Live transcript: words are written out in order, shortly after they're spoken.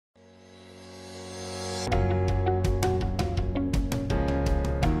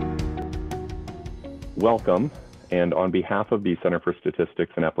welcome. And on behalf of the Center for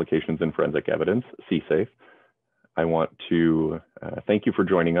Statistics and Applications in Forensic Evidence, CSAFE, I want to thank you for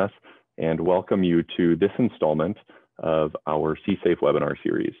joining us and welcome you to this installment of our CSAFE webinar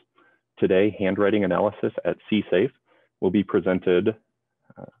series. Today, handwriting analysis at CSAFE will be presented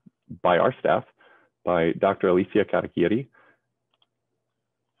by our staff, by Dr. Alicia Carriquiry.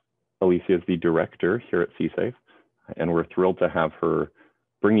 Alicia is the director here at CSAFE, and we're thrilled to have her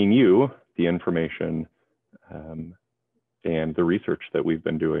bringing you the information and the research that we've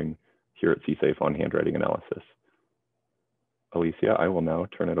been doing here at CSAFE on handwriting analysis. Alicia, I will now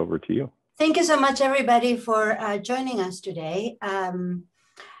turn it over to you. Thank you so much, everybody, for joining us today.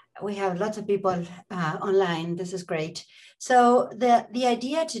 We have lots of people online. This is great. So the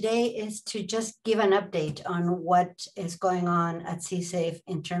idea today is to just give an update on what is going on at CSAFE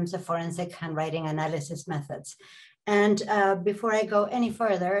in terms of forensic handwriting analysis methods. And before I go any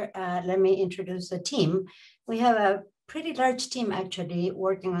further, let me introduce the team. We have a pretty large team actually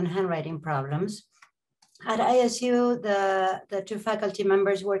working on handwriting problems. At ISU, the two faculty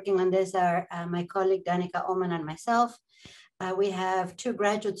members working on this are my colleague Danica Oman and myself. We have two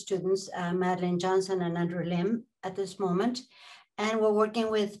graduate students, Madeline Johnson and Andrew Lim at this moment. And we're working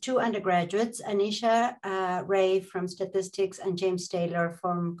with two undergraduates, Anisha Ray from statistics and James Taylor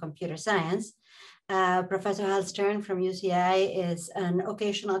from computer science. Professor Hal Stern from UCI is an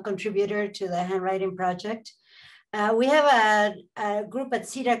occasional contributor to the handwriting project. We have a group at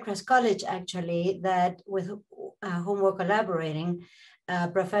Cedar Crest College, actually, that with whom we're collaborating,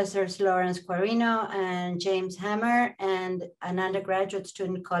 Professors Lawrence Quarino and James Hammer, and an undergraduate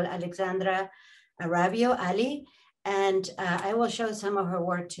student called Alexandra Arabio, Ali. And I will show some of her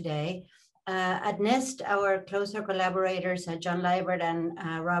work today. At NIST, our closer collaborators are John Liebert and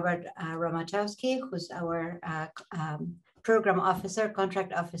Robert Romatowski, who's our program officer,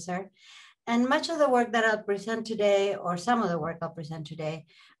 contract officer. And much of the work that I'll present today, or some of the work I'll present today,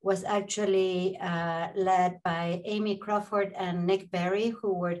 was actually led by Amy Crawford and Nick Berry,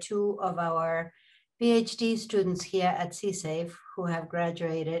 who were two of our PhD students here at CSAFE who have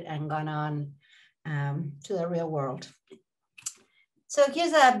graduated and gone on to the real world. So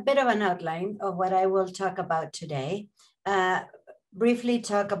here's a bit of an outline of what I will talk about today. Briefly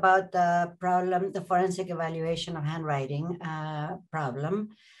talk about the problem, the forensic evaluation of handwriting problem.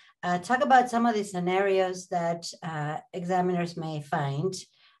 Talk about some of the scenarios that examiners may find.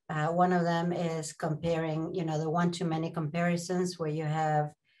 One of them is comparing, the one-to-many comparisons where you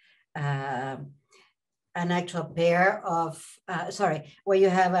have an actual pair of, where you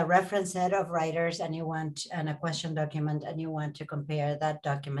have a reference set of writers and a question document, and you want to compare that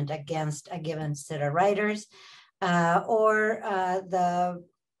document against a given set of writers, or the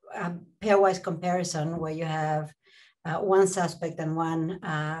pairwise comparison where you have one suspect and one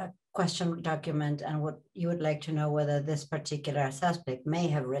question document, and what you would like to know whether this particular suspect may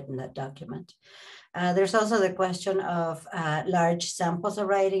have written that document. There's also the question of large samples of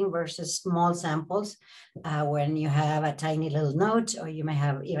writing versus small samples, when you have a tiny little note, or you may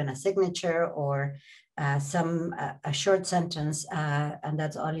have even a signature or a short sentence, and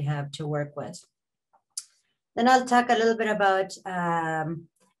that's all you have to work with. Then I'll talk a little bit about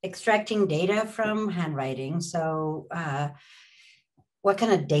extracting data from handwriting. So what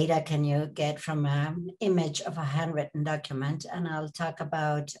kind of data can you get from an image of a handwritten document? And I'll talk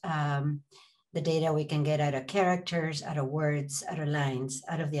about the data we can get out of characters, out of words, out of lines,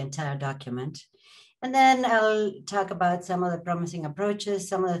 out of the entire document. And then I'll talk about some of the promising approaches,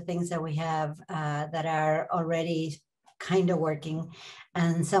 some of the things that we have that are already kind of working,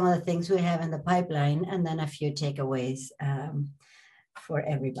 and some of the things we have in the pipeline, and then a few takeaways for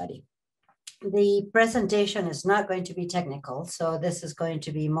everybody. The presentation is not going to be technical, so this is going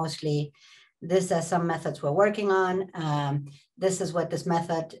to be mostly, these are some methods we're working on. This is what this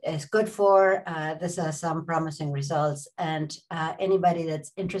method is good for. These are some promising results. And anybody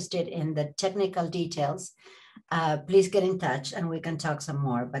that's interested in the technical details, please get in touch and we can talk some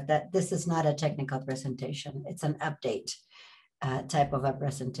more. But this is not a technical presentation. It's an update type of a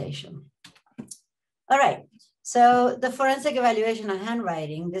presentation. All right. So the forensic evaluation of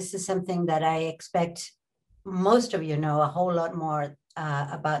handwriting, this is something that I expect most of you know a whole lot more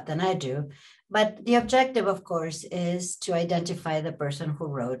about than I do. But the objective, of course, is to identify the person who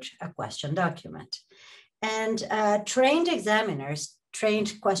wrote a question document. And trained examiners,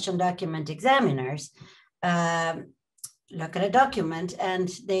 trained question document examiners, look at a document and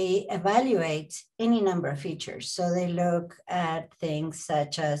they evaluate any number of features. So they look at things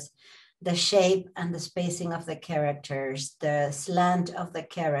such as the shape and the spacing of the characters, the slant of the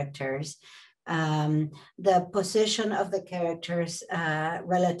characters, the position of the characters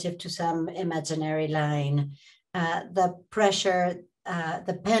relative to some imaginary line, the pressure,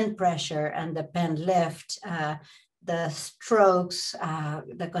 the pen pressure and the pen lift, the strokes,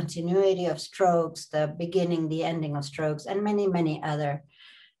 the continuity of strokes, the beginning, the ending of strokes, and many, many other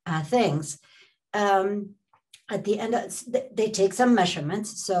things. At the end, they take some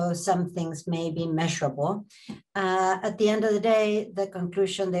measurements, so some things may be measurable. At the end of the day, the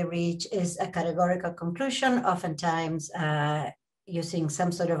conclusion they reach is a categorical conclusion, oftentimes using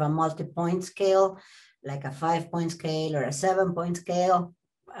some sort of a multi-point scale, like a 5-point scale or a 7-point scale.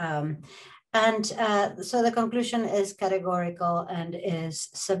 So the conclusion is categorical and is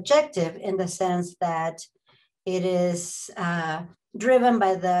subjective in the sense that it is driven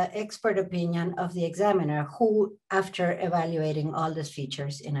by the expert opinion of the examiner, who, after evaluating all these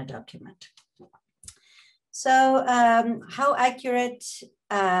features in a document. So how accurate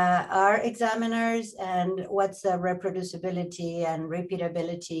are examiners, and what's the reproducibility and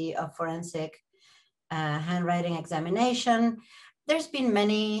repeatability of forensic handwriting examination? There's been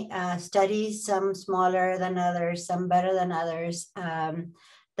many studies, some smaller than others, some better than others,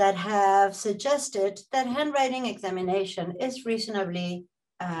 that have suggested that handwriting examination is reasonably,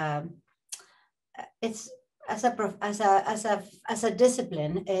 it's as a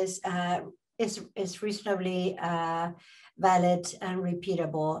discipline is reasonably valid and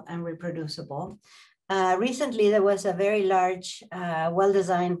repeatable and reproducible. Recently, there was a very large,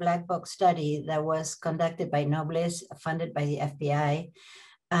 well-designed black box study that was conducted by Nobles, funded by the FBI.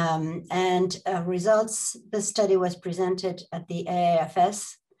 Results, the study was presented at the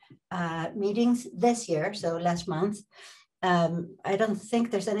AAFS meetings this year, so last month. I don't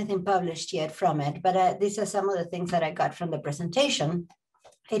think there's anything published yet from it, but these are some of the things that I got from the presentation.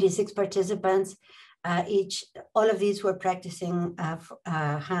 86 participants, all of these were practicing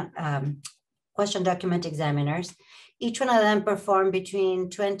question document examiners. Each one of them performed between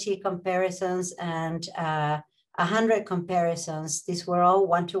 20 comparisons and 100 comparisons. These were all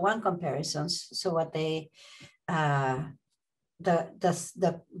one-to-one comparisons. So what they, the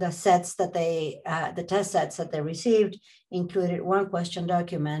sets that they, the test sets that they received included one question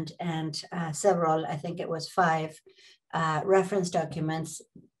document and several, I think it was 5 reference documents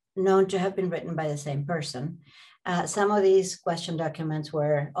known to have been written by the same person. Some of these question documents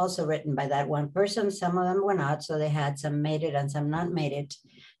were also written by that one person. Some of them were not, so they had some made it and some not made it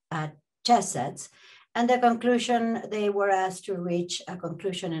test sets. And the conclusion, they were asked to reach a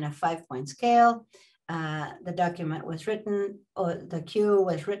conclusion in a 5-point scale. The document was written, or the Q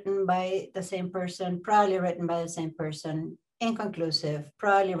was written by the same person, probably written by the same person, inconclusive,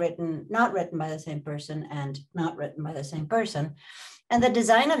 probably written, not written by the same person, and not written by the same person. And the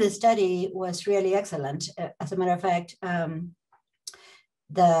design of the study was really excellent. As a matter of fact, I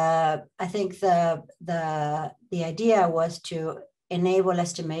think the idea was to enable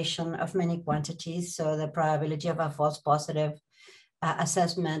estimation of many quantities. So the probability of a false positive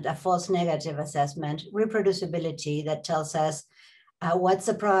assessment, a false negative assessment, reproducibility that tells us what's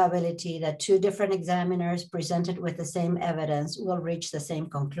the probability that 2 different examiners presented with the same evidence will reach the same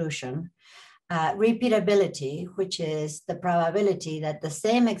conclusion. Repeatability, which is the probability that the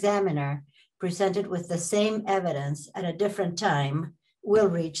same examiner presented with the same evidence at a different time will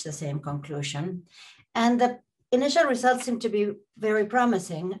reach the same conclusion. And the initial results seem to be very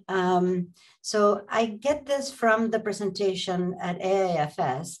promising. So I get this from the presentation at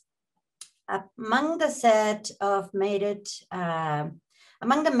AAFS. Among the set of mated,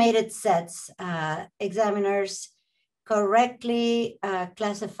 among the mated sets, examiners correctly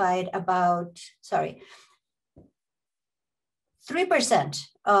classified about, 3%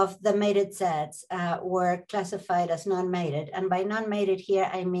 of the mated sets were classified as non-mated. And by non-mated here,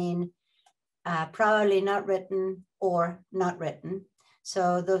 I mean probably not written or not written.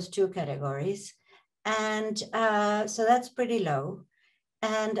 So those 2 categories. And so that's pretty low.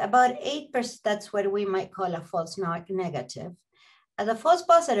 And about 8%, that's what we might call a false negative. The false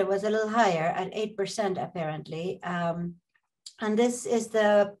positive was a little higher at 8% apparently. And this is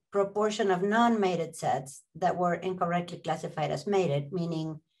the proportion of non-mated sets that were incorrectly classified as mated,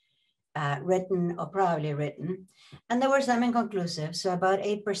 meaning written or probably written. And there were some inconclusive. So about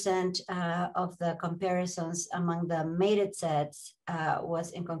 8% of the comparisons among the mated sets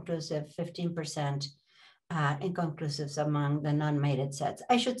was inconclusive, 15% inconclusives among the non-mated sets.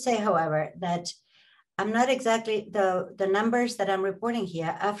 I should say, however, that I'm not exactly, the numbers that I'm reporting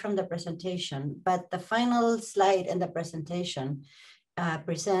here are from the presentation, but the final slide in the presentation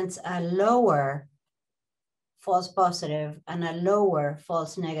presents a lower false positive and a lower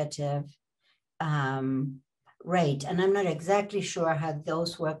false negative rate, and I'm not exactly sure how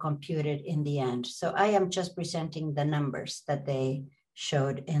those were computed in the end. So I am just presenting the numbers that they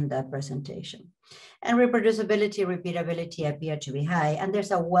showed in the presentation. And reproducibility, repeatability appear to be high, and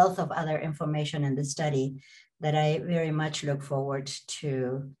there's a wealth of other information in the study that I very much look forward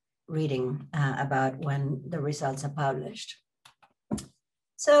to reading about when the results are published.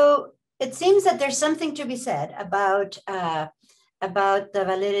 So it seems that there's something to be said about the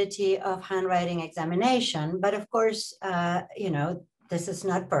validity of handwriting examination, but of course, you know, this is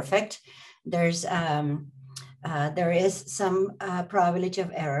not perfect. There is some probability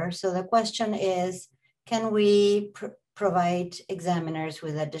of error. So the question is, can we provide examiners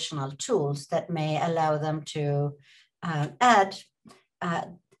with additional tools that may allow them to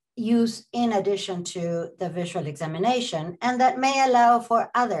use in addition to the visual examination, and that may allow for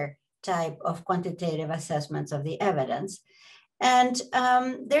other type of quantitative assessments of the evidence. And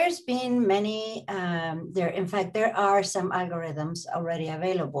there's been many, in fact, there are some algorithms already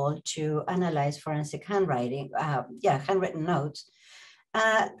available to analyze forensic handwriting, handwritten notes.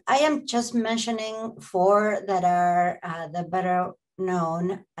 I am just mentioning 4 that are the better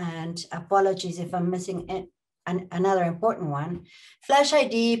known, and apologies if I'm missing another important one. Flash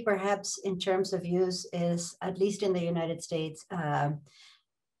ID, perhaps in terms of use, is, at least in the United States,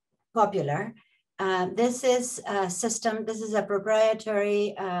 popular. This is a system, this is a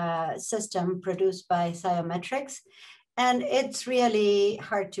proprietary system produced by Sciometrics, and it's really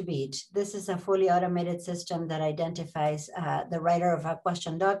hard to beat. This is a fully automated system that identifies the writer of a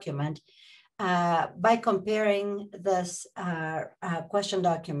question document by comparing this question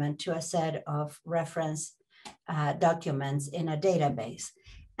document to a set of reference documents in a database.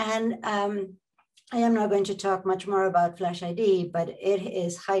 And I am not going to talk much more about Flash ID, but it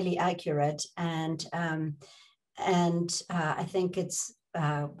is highly accurate, and I think it's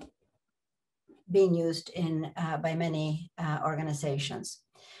being used by many organizations.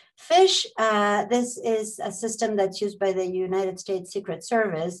 FISH, this is a system that's used by the United States Secret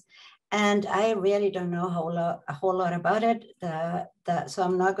Service, and I really don't know a whole lot about it, so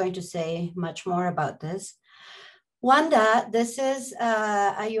I'm not going to say much more about this. Wanda, this is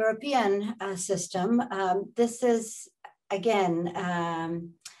a European system. This is, again,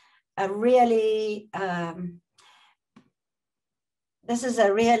 a really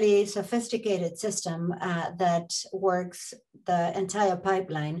sophisticated system that works the entire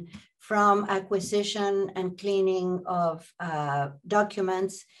pipeline from acquisition and cleaning of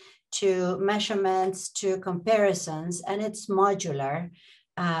documents to measurements to comparisons, and it's modular.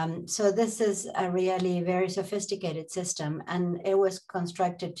 So this is a really very sophisticated system, and it was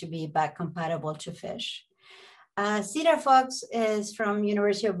constructed to be back compatible to FISH. Cedar Fox is from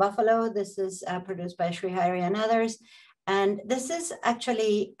University of Buffalo. This is produced by Srihari and others. And this is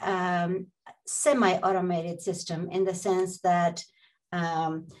actually semi-automated system in the sense that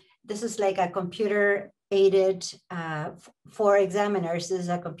this is like a computer-aided, for examiners, this is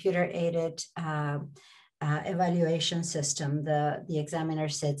a computer-aided evaluation system. The examiner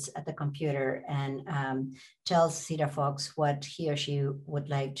sits at the computer and tells Cedar Fox what he or she would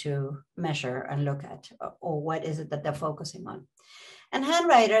like to measure and look at, or what is it that they're focusing on. And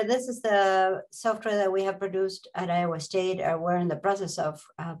Handwriter, this is the software that we have produced at Iowa State, or we're in the process of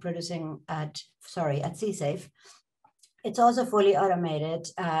producing at CSAFE. It's also fully automated.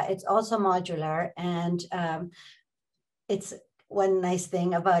 It's also modular, and it's one nice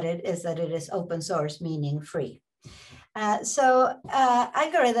thing about it is that it is open source, meaning free. So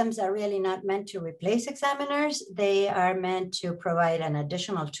algorithms are really not meant to replace examiners. They are meant to provide an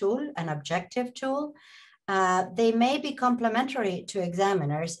additional tool, an objective tool. They may be complementary to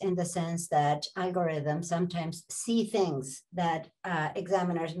examiners in the sense that algorithms sometimes see things that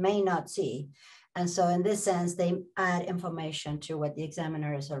examiners may not see. And so in this sense, they add information to what the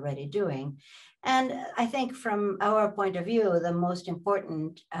examiner is already doing. And I think from our point of view, the most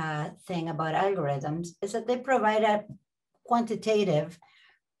important thing about algorithms is that they provide a quantitative,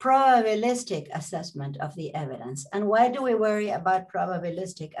 probabilistic assessment of the evidence. And why do we worry about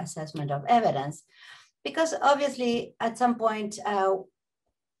probabilistic assessment of evidence? Because obviously, at some point,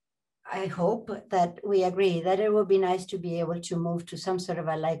 I hope that we agree that it would be nice to be able to move to some sort of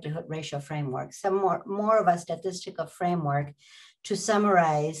a likelihood ratio framework, some more of a statistical framework to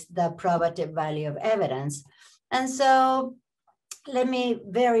summarize the probative value of evidence. And so let me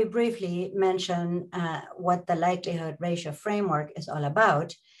very briefly mention what the likelihood ratio framework is all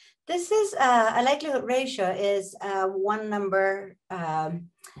about. This is a likelihood ratio is one number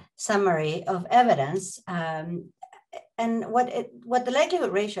summary of evidence. And what the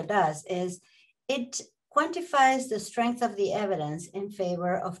likelihood ratio does is it quantifies the strength of the evidence in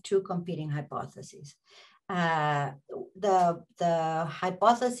favor of two competing hypotheses. the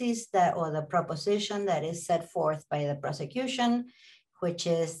hypothesis that, or the proposition that is set forth by the prosecution, which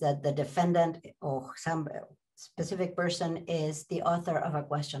is that the defendant or some specific person is the author of a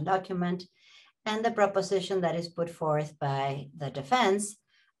question document, and the proposition that is put forth by the defense,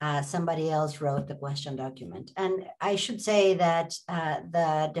 somebody else wrote the question document. And I should say that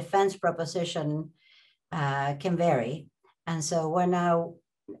the defense proposition can vary. And so we're now,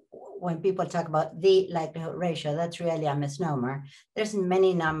 when people talk about the likelihood ratio, that's really a misnomer. There's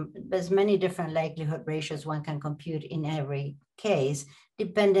many different likelihood ratios one can compute in every case,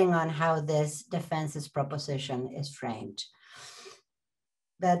 depending on how this defense's proposition is framed.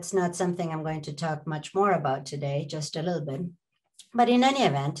 That's not something I'm going to talk much more about today, just a little bit. But in any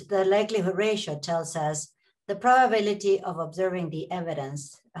event, the likelihood ratio tells us the probability of observing the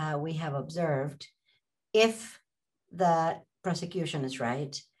evidence we have observed if the prosecution is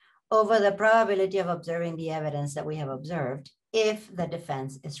right, over the probability of observing the evidence that we have observed if the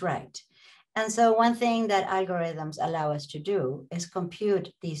defense is right. And so one thing that algorithms allow us to do is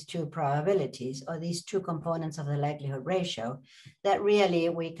compute these two probabilities, or these two components of the likelihood ratio that really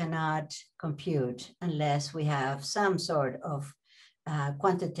we cannot compute unless we have some sort of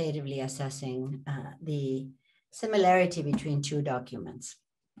quantitatively assessing the similarity between two documents.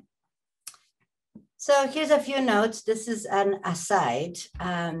 So here's a few notes. This is an aside.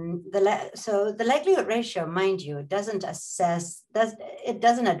 So the likelihood ratio, mind you, doesn't address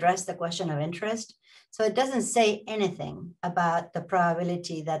the question of interest. So it doesn't say anything about the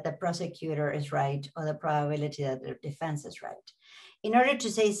probability that the prosecutor is right or the probability that the defense is right. In order to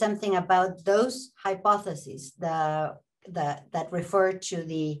say something about those hypotheses that refer to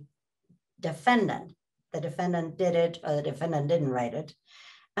the defendant did it or the defendant didn't write it,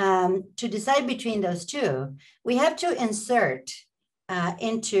 to decide between those two, we have to insert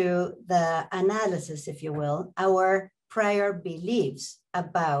into the analysis, if you will, our prior beliefs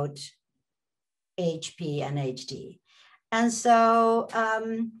about HP and HD. And so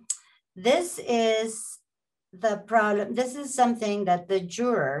this is the problem. This is something that the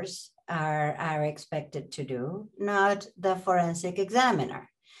jurors are expected to do, not the forensic examiner.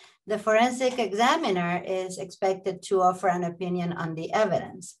 The forensic examiner is expected to offer an opinion on the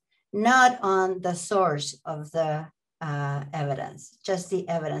evidence, not on the source of the evidence, just the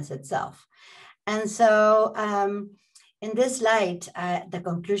evidence itself. And so in this light, the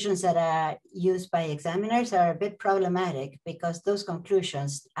conclusions that are used by examiners are a bit problematic because those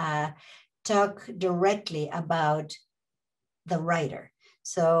conclusions talk directly about the writer.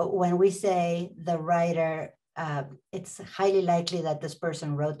 So when we say the writer, it's highly likely that this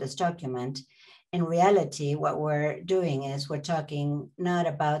person wrote this document. In reality, what we're doing is we're talking not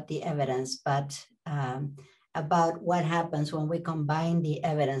about the evidence, but about what happens when we combine the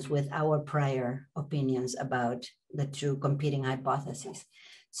evidence with our prior opinions about the two competing hypotheses.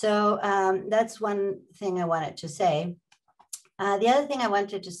 So that's one thing I wanted to say. The other thing I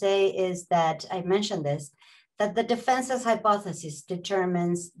wanted to say is that I mentioned this, that the defense's hypothesis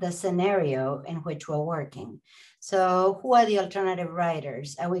determines the scenario in which we're working. So who are the alternative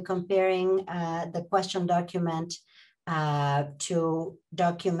writers? Are we comparing the question document to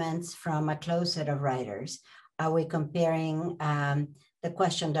documents from a closed set of writers? Are we comparing the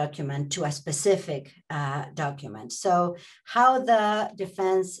question document to a specific document? So how the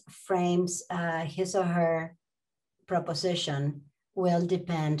defense frames his or her proposition will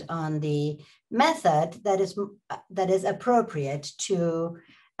depend on the method that is appropriate to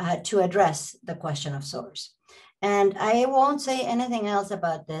address the question of source. And I won't say anything else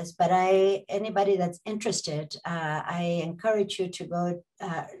about this, but anybody that's interested, I encourage you to go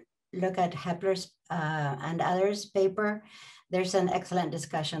look at Hepler's and others' paper. There's an excellent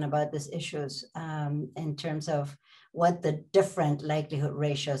discussion about these issues in terms of what the different likelihood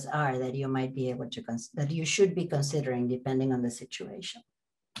ratios are that you might be able to, that you should be considering depending on the situation.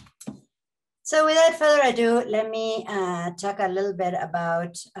 So without further ado, let me talk a little bit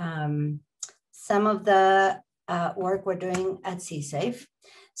about some of the work we're doing at CSAFE.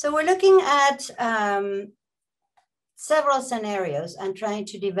 So we're looking at several scenarios and trying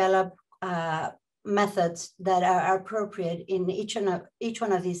to develop methods that are appropriate in each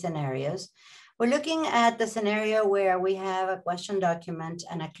one of these scenarios. We're looking at the scenario where we have a question document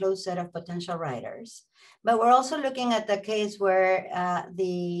and a closed set of potential writers. But we're also looking at the case where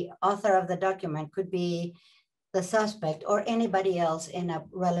the author of the document could be the suspect or anybody else in a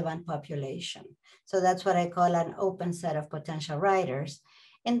relevant population. So that's what I call an open set of potential writers.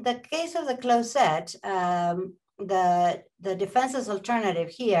 In the case of the closed set, the defense's alternative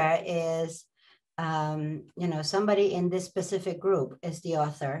here is somebody in this specific group is the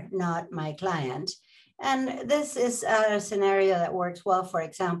author, not my client. And this is a scenario that works well, for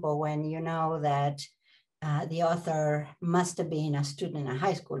example, when you know that the author must have been a student in a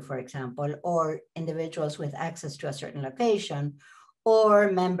high school, for example, or individuals with access to a certain location,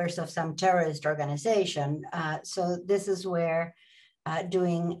 or members of some terrorist organization. So this is where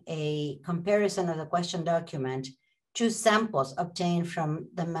doing a comparison of the question document to samples obtained from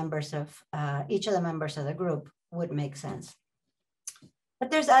the members of each of the members of the group would make sense. But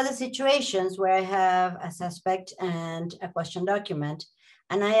there's other situations where I have a suspect and a question document,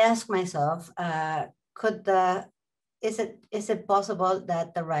 and I ask myself, is it possible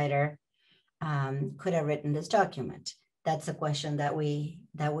that the writer could have written this document? That's a question that we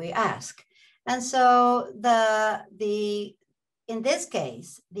ask. And so in this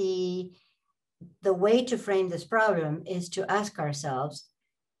case, the way to frame this problem is to ask ourselves,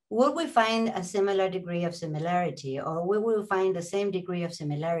 would we find a similar degree of similarity, or would we find the same degree of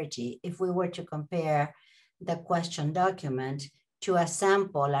similarity if we were to compare the question document to a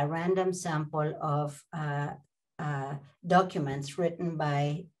sample, a random sample of documents written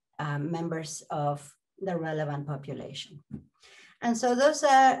by members of the relevant population? And so those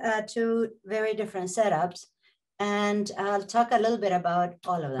are two very different setups, and I'll talk a little bit about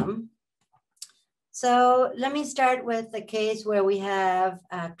all of them. So let me start with the case where we have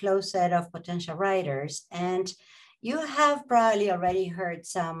a close set of potential writers, and you have probably already heard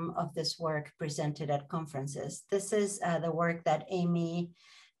some of this work presented at conferences. This is the work that Amy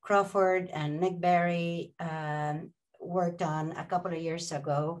Crawford and Nick Berry worked on a couple of years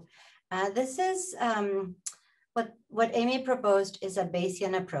ago. This is what Amy proposed is a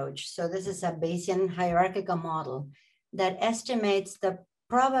Bayesian approach. So this is a Bayesian hierarchical model that estimates the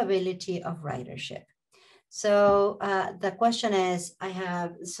probability of ridership. So the question is,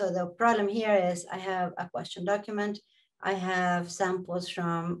 so the problem here is I have a question document, I have samples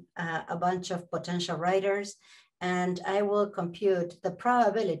from a bunch of potential writers, and I will compute the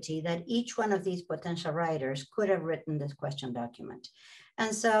probability that each one of these potential writers could have written this question document.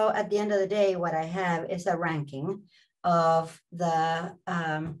 And so at the end of the day, what I have is a ranking of the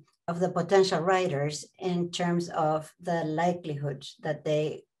potential writers in terms of the likelihood that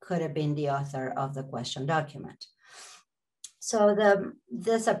they could have been the author of the question document. So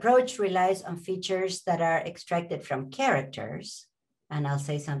this approach relies on features that are extracted from characters, and I'll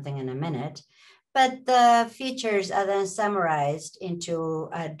say something in a minute, but the features are then summarized into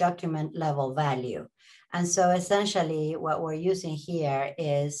a document level value. And so essentially what we're using here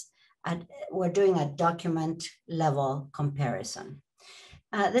is we're doing a document level comparison.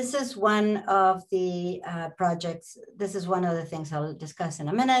 This is one of the projects. This is one of the things I'll discuss in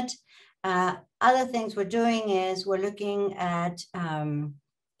a minute. Other things we're doing is we're looking at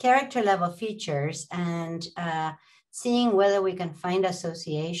character level features and seeing whether we can find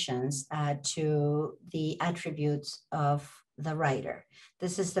associations to the attributes of the writer.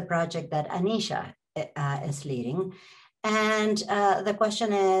 This is the project that Alicia is leading. And the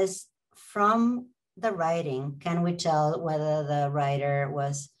question is, from the writing, can we tell whether the writer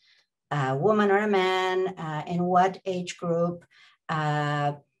was a woman or a man, in what age group,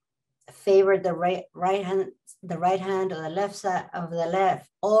 favored the right hand or the left side of the left,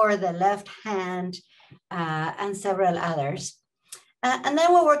 or the left hand, and several others. And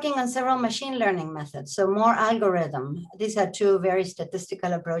then we're working on several machine learning methods, so more algorithm. These are two very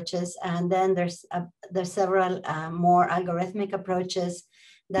statistical approaches, and then there's several more algorithmic approaches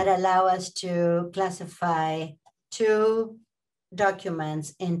that allow us to classify two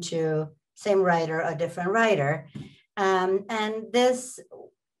documents into same writer or different writer. And this,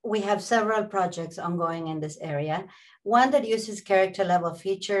 we have several projects ongoing in this area. One that uses character level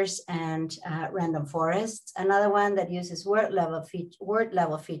features and random forests. Another one that uses word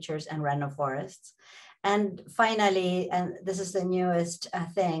level features and random forests. And finally, and this is the newest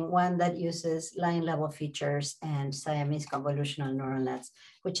thing, one that uses line level features and Siamese convolutional neural nets,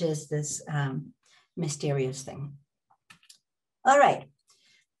 which is this mysterious thing. All right.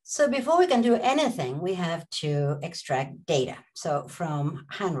 So before we can do anything, we have to extract data. So from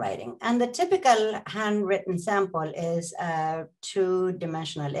handwriting, and the typical handwritten sample is a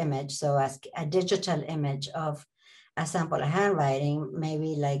two-dimensional image. So as a digital image of a sample of handwriting,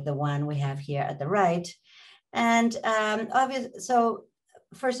 maybe like the one we have here at the right. And obviously, so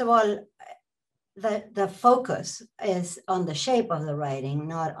first of all, the focus is on the shape of the writing,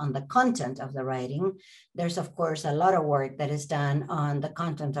 not on the content of the writing. There's, of course, a lot of work that is done on the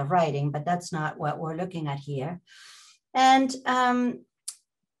content of writing, but that's not what we're looking at here. And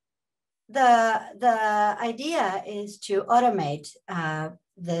the idea is to automate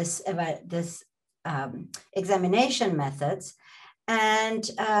this examination methods and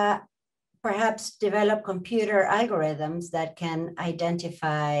perhaps develop computer algorithms that can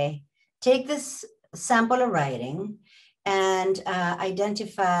take this sample of writing and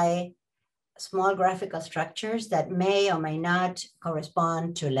identify small graphical structures that may or may not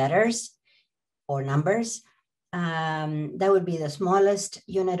correspond to letters or numbers. That would be the smallest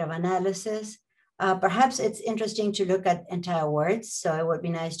unit of analysis. Perhaps it's interesting to look at entire words. So it would be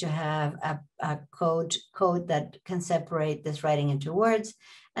nice to have a code that can separate this writing into words.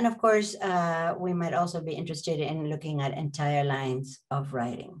 And of course, we might also be interested in looking at entire lines of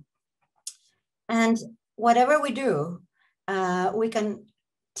writing. And whatever we do, we can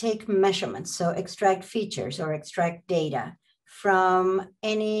take measurements, so extract features or extract data from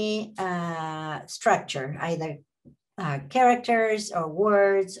any structure, either characters or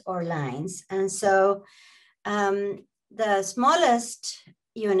words or lines. And so the smallest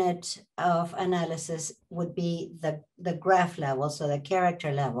unit of analysis would be the graph level, so the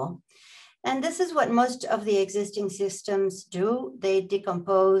character level. And this is what most of the existing systems do. They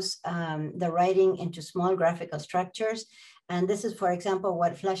decompose the writing into small graphical structures. And this is, for example,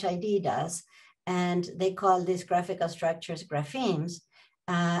 what Flash ID does. And they call these graphical structures graphemes.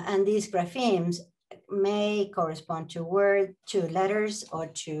 And these graphemes may correspond to letters or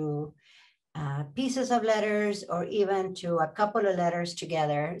to pieces of letters or even to a couple of letters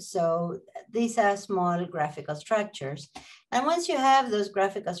together. So these are small graphical structures. And once you have those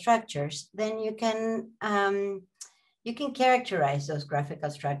graphical structures, then you can characterize those graphical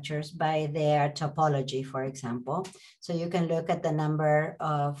structures by their topology, for example. So you can look at the number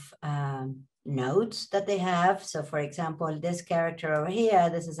of nodes that they have. So for example, this character over here,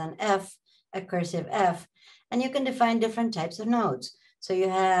 this is an F, a cursive F, and you can define different types of nodes. So you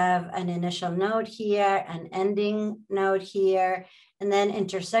have an initial node here, an ending node here, and then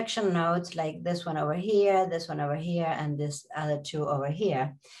intersection nodes like this one over here, and this other two over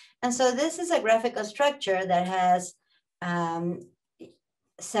here. And so this is a graphical structure that has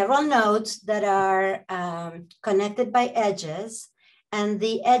several nodes that are connected by edges, and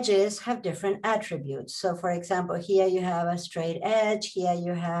the edges have different attributes. So for example, here you have a straight edge, here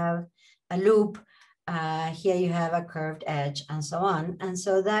you have a loop, here you have a curved edge, and so on. And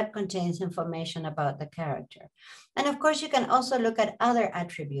so that contains information about the character. And of course, you can also look at other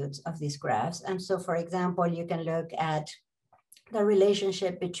attributes of these graphs. And so for example, you can look at the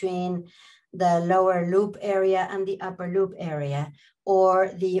relationship between the lower loop area and the upper loop area,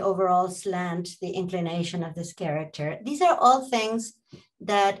 or the overall slant, the inclination of this character. These are all things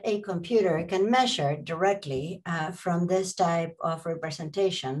that a computer can measure directly from this type of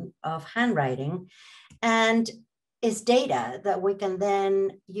representation of handwriting, and is data that we can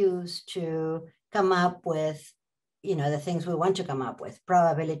then use to come up with, the things we want to come up with,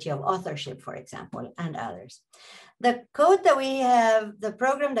 probability of authorship, for example, and others. The code that we have, the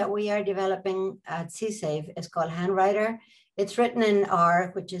program that we are developing at CSAFE is called Handwriter. It's written in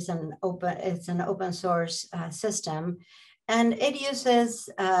R, which is an open source system. And it uses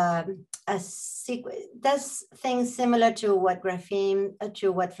does things similar to what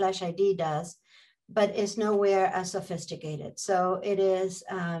what Flash ID does, but is nowhere as sophisticated. So it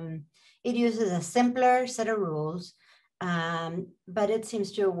uses a simpler set of rules, but it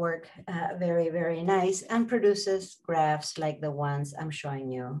seems to work very, very nice and produces graphs like the ones I'm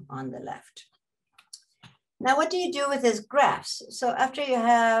showing you on the left. Now, what do you do with these graphs? So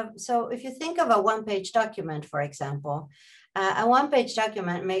if you think of a one-page document, for example, a one-page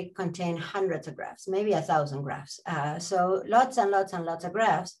document may contain hundreds of graphs, maybe 1,000 graphs. So lots and lots and lots of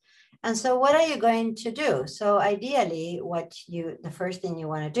graphs. And so what are you going to do? So ideally, the first thing you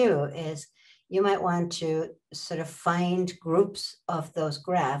want to do is you might want to sort of find groups of those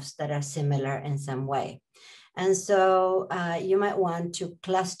graphs that are similar in some way. And so you might want to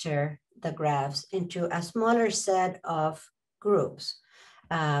cluster the graphs into a smaller set of groups.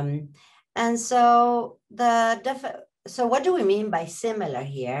 And so so what do we mean by similar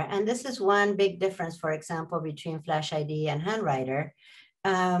here? And this is one big difference, for example, between Flash ID and Handwriter.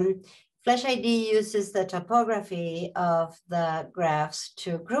 Flash ID uses the topography of the graphs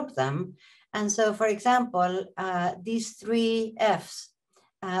to group them. And so, for example, these three Fs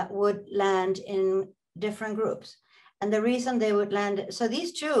would land in different groups. And the reason they would land, so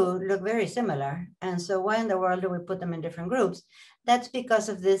these two look very similar. And so why in the world do we put them in different groups? That's because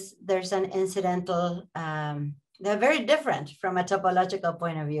of this, there's an incidental, they're very different from a topological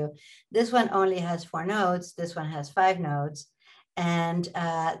point of view. This one only has 4 nodes, this one has 5 nodes, and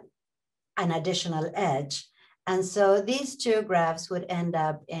an additional edge. And so these two graphs would end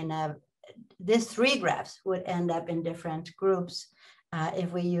up these 3 graphs would end up in different groups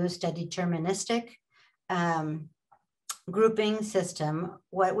if we used a deterministic grouping system.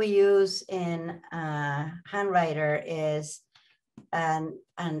 What we use in Handwriter is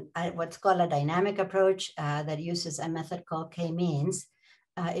what's called a dynamic approach that uses a method called k-means.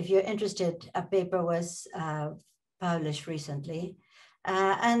 If you're interested, a paper was published recently.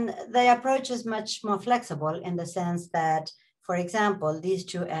 And the approach is much more flexible in the sense that, for example, these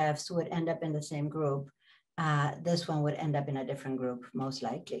two Fs would end up in the same group. This one would end up in a different group, most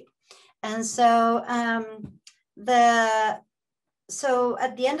likely. And so, so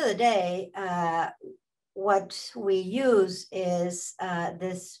at the end of the day, what we use is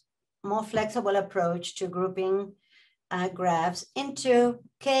this more flexible approach to grouping graphs into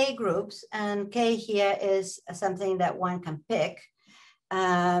K groups. And K here is something that one can pick.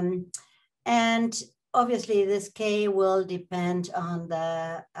 And obviously this K will depend on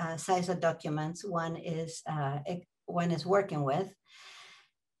the size of documents one is working with.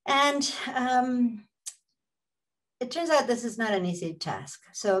 And it turns out this is not an easy task.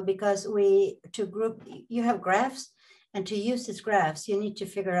 So because you have graphs, and to use these graphs, you need to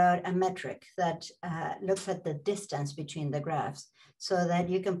figure out a metric that looks at the distance between the graphs so that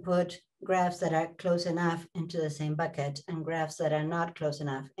you can put graphs that are close enough into the same bucket and graphs that are not close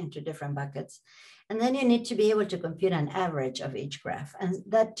enough into different buckets. And then you need to be able to compute an average of each graph. And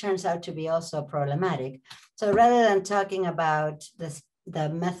that turns out to be also problematic. So rather than talking about the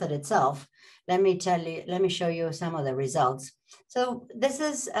method itself, let me show you some of the results. So this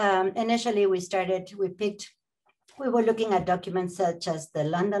is, initially we were looking at documents such as the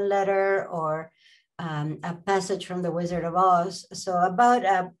London Letter or a passage from the Wizard of Oz. So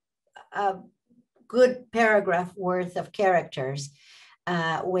about a good paragraph worth of characters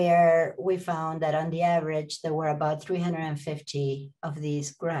where we found that on the average, there were about 350 of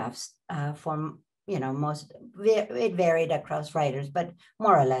these graphs from, it varied across writers, but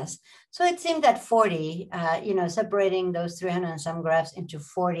more or less. So it seemed that 40, separating those 300 and some graphs into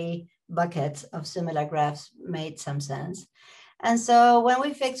 40 buckets of similar graphs made some sense. And so when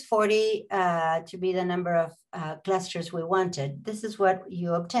we fixed 40 to be the number of clusters we wanted, this is what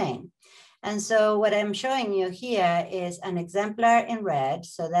you obtain. And so what I'm showing you here is an exemplar in red.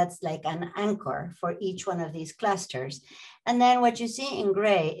 So that's like an anchor for each one of these clusters. And then what you see in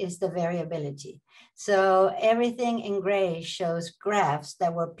gray is the variability. So everything in gray shows graphs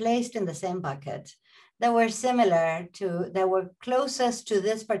that were placed in the same bucket that were that were closest to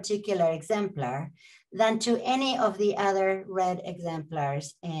this particular exemplar than to any of the other red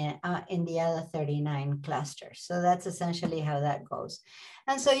exemplars in the other 39 clusters. So that's essentially how that goes.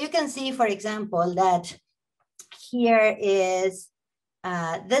 And so you can see, for example, that here is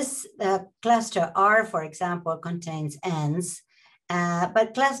this cluster R, for example, contains N's,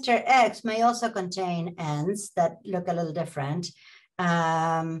 but cluster X may also contain N's that look a little different.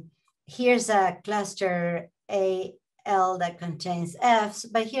 Here's a cluster AL that contains F's,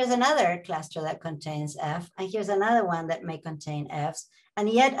 but here's another cluster that contains F, and here's another one that may contain F's, and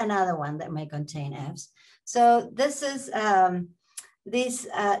yet another one that may contain F's. So this is this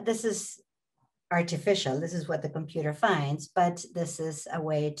is artificial. This is what the computer finds, but this is a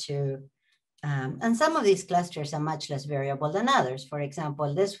way to, and some of these clusters are much less variable than others. For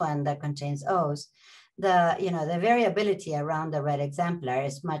example, this one that contains O's, the variability around the red exemplar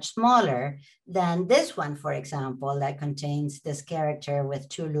is much smaller than this one, for example, that contains this character with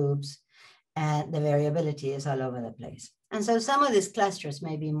two loops, and the variability is all over the place. And so some of these clusters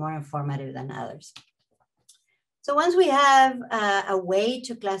may be more informative than others. So once we have a way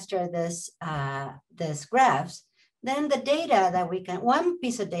to cluster this graphs, then the data that one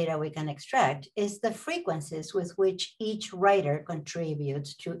piece of data we can extract is the frequencies with which each writer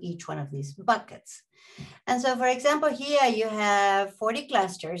contributes to each one of these buckets. And so, for example, here you have 40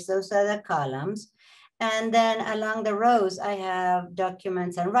 clusters, those are the columns. And then along the rows, I have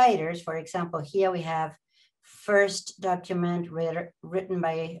documents and writers. For example, here we have first document written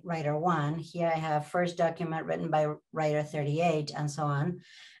by writer 1. Here I have first document written by writer 38, and so on.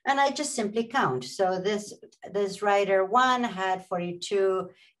 And I just simply count. So this writer 1 had 42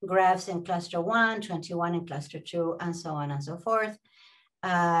 graphs in cluster 1, 21 in cluster 2, and so on and so forth.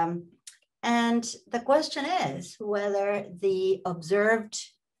 And the question is whether the observed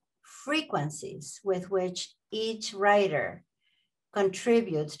frequencies with which each writer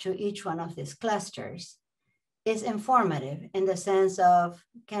contributes to each one of these clusters is informative in the sense of,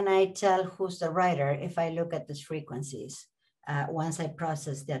 can I tell who's the writer if I look at these frequencies once I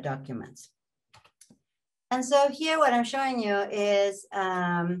process their documents? And so here what I'm showing you is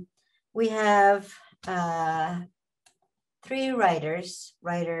we have 3 writers,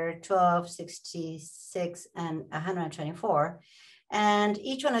 writer 12, 66, and 124. And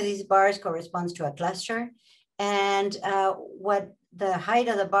each one of these bars corresponds to a cluster. And what the height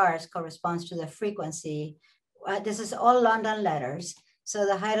of the bars corresponds to the frequency. This is all London letters. So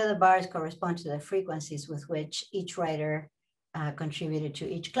the height of the bars correspond to the frequencies with which each writer contributed to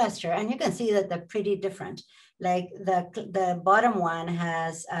each cluster. And you can see that they're pretty different. Like the bottom one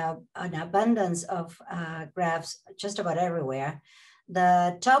has an abundance of graphs just about everywhere.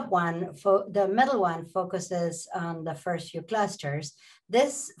 The top one, the middle one focuses on the first few clusters.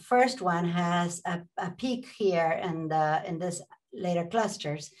 This first one has a peak here in this later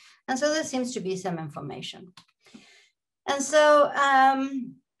clusters. And so there seems to be some information. And so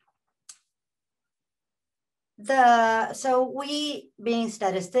so we, being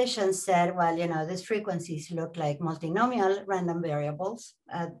statisticians, said, well, you know, these frequencies look like multinomial random variables.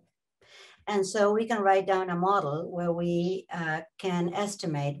 And so we can write down a model where we can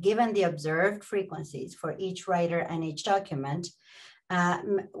estimate, given the observed frequencies for each writer and each document,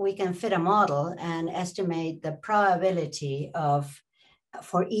 we can fit a model and estimate the probability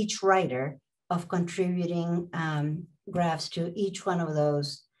for each writer of contributing graphs to each one of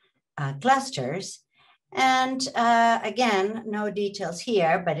those clusters. And again, no details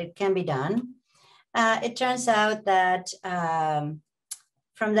here, but it can be done. It turns out that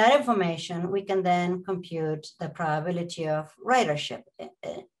from that information, we can then compute the probability of writership,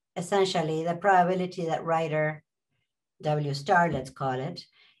 essentially the probability that writer W star, let's call it,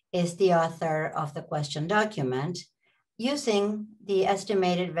 is the author of the question document using the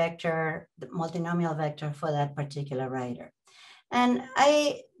estimated vector, the multinomial vector for that particular writer. And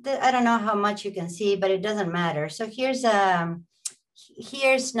I don't know how much you can see, but it doesn't matter. So here's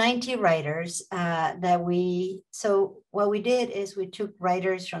 90 writers so what we did is we took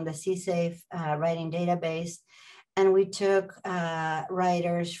writers from the CSAFE writing database, and we took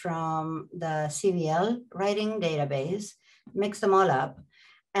writers from the CVL writing database, mixed them all up,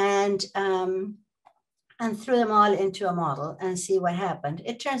 and threw them all into a model and see what happened.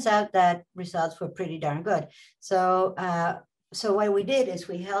 It turns out that results were pretty darn good. So what we did is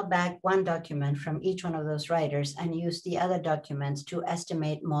we held back one document from each one of those writers and used the other documents to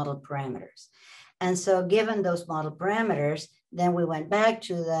estimate model parameters. And so given those model parameters, then we went back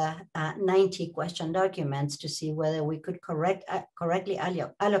to the 90 question documents to see whether we could correctly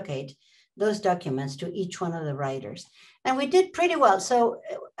allocate those documents to each one of the writers. And we did pretty well. So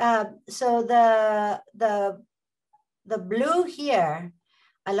the blue here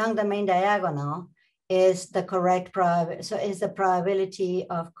along the main diagonal is the correct probability. So is the probability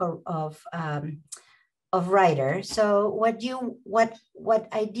of writer. So what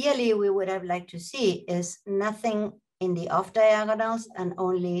ideally we would have liked to see is nothing in the off diagonals and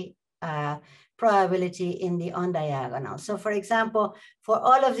only probability in the on diagonal. So for example, for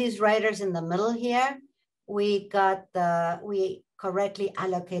all of these writers in the middle here, we correctly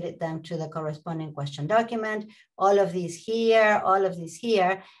allocated them to the corresponding question document, all of these here, all of these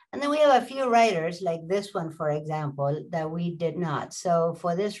here. And then we have a few writers like this one, for example, that we did not. So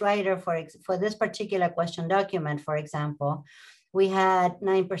for this writer, for this particular question document, for example, we had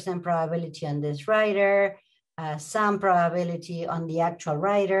 9% probability on this writer, some probability on the actual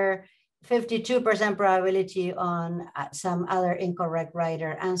writer, 52% probability on some other incorrect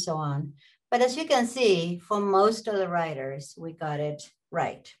writer, and so on. But as you can see, for most of the writers, we got it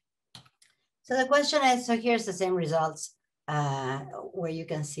right. So the question is, so here's the same results where you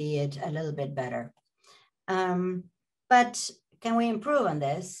can see it a little bit better. But can we improve on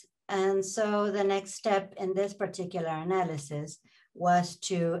this? And so the next step in this particular analysis was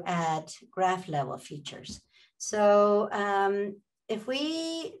to add graph level features. So if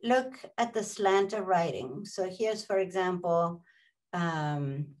we look at the slant of writing, so here's, for example,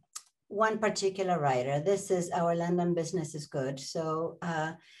 one particular writer. This is Our London Business is Good. So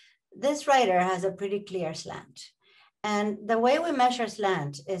this writer has a pretty clear slant. And the way we measure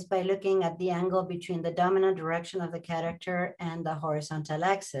slant is by looking at the angle between the dominant direction of the character and the horizontal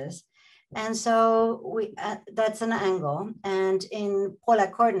axis. And so that's an angle. And in polar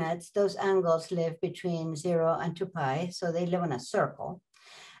coordinates, those angles live between 0 and 2 pi. So they live in a circle.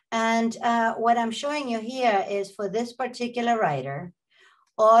 And what I'm showing you here is for this particular writer,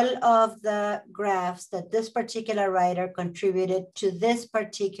 all of the graphs that this particular writer contributed to this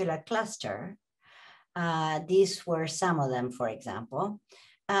particular cluster, these were some of them, for example.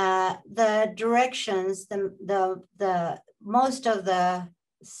 The directions, most of the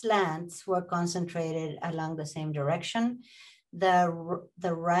slants were concentrated along the same direction. The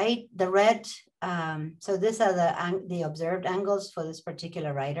red, so these are the observed angles for this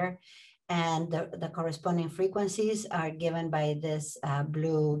particular writer, and the corresponding frequencies are given by this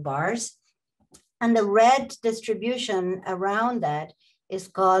blue bars. And the red distribution around that is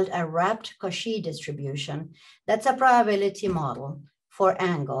called a wrapped Cauchy distribution. That's a probability model for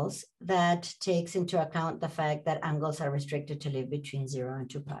angles that takes into account the fact that angles are restricted to live between 0 and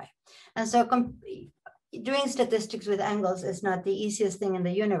 2 pi. And so doing statistics with angles is not the easiest thing in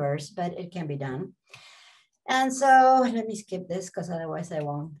the universe, but it can be done. And so let me skip this because otherwise I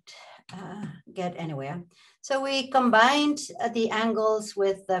won't get anywhere. So we combined the angles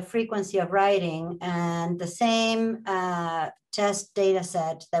with the frequency of writing and the same test data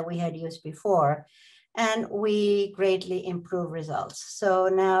set that we had used before, and we greatly improved results. So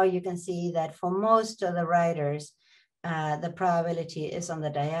now you can see that for most of the writers, the probability is on the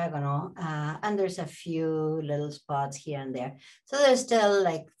diagonal, and there's a few little spots here and there. So there's still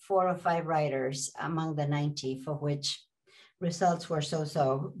like 4 or 5 writers among the 90 for which results were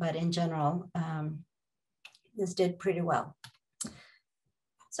so-so, but in general, this did pretty well.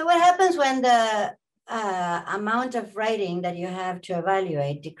 So what happens when the amount of writing that you have to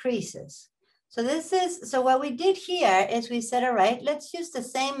evaluate decreases? So what we did here is we said, all right, let's use the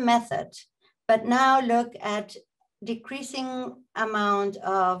same method, but now look at decreasing amount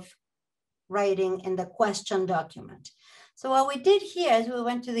of writing in the question document. So what we did here is we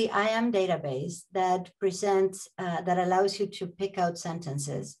went to the IAM database that presents, that allows you to pick out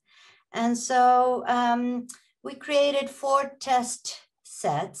sentences. And so we created 4 test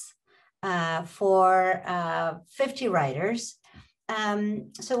sets for 50 writers.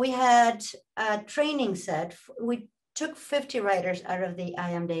 So we had a training set. We took 50 writers out of the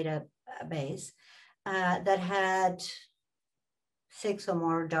IAM database that had 6 or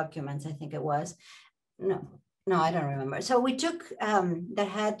more documents, I think it was. No, I don't remember. So we took that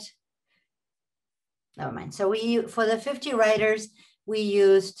had, never mind. So for the 50 writers, we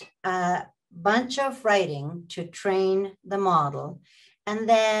used a bunch of writing to train the model. And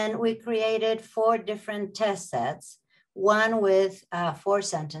then we created 4 different test sets, one with 4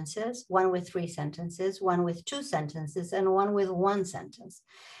 sentences, one with 3 sentences, one with 2 sentences, and one with 1 sentence.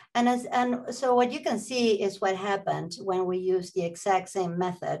 And so what you can see is what happened when we use the exact same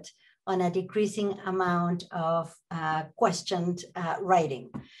method on a decreasing amount of questioned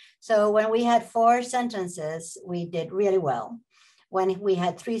writing. So when we had 4 sentences, we did really well. When we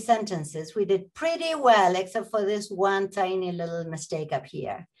had 3 sentences, we did pretty well, except for this one tiny little mistake up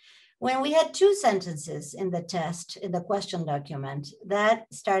here. When we had 2 sentences in the test, in the question document, that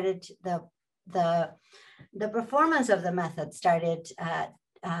started the performance of the method started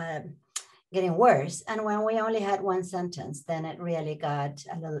getting worse. And when we only had 1 sentence, then it really got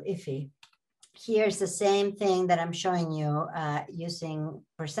a little iffy. Here's the same thing that I'm showing you using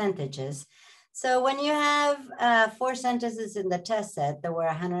percentages. So when you have 4 sentences in the test set, there were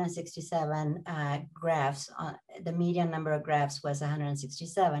 167 graphs. The median number of graphs was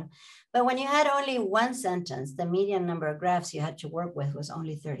 167. But when you had only 1 sentence, the median number of graphs you had to work with was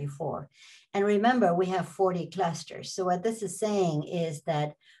only 34. And remember, we have 40 clusters. So what this is saying is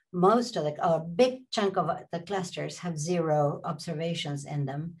that most of a big chunk of the clusters have 0 observations in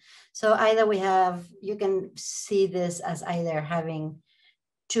them. So either you can see this as either having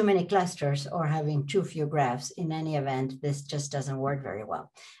too many clusters or having too few graphs. In any event, this just doesn't work very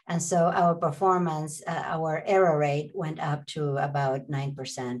well. And so our performance, our error rate went up to about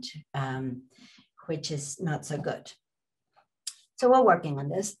 9%, which is not so good. So we're working on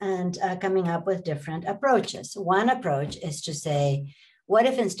this and coming up with different approaches. One approach is to say, what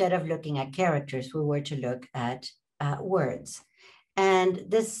if instead of looking at characters, we were to look at words? And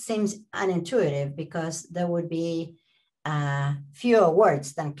this seems unintuitive because there would be fewer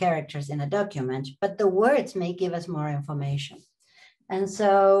words than characters in a document, but the words may give us more information. And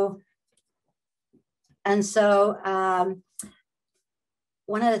so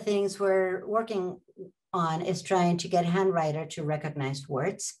one of the things we're working on is trying to get Handwriter to recognize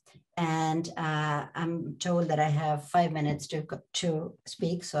words. And I'm told that I have 5 minutes to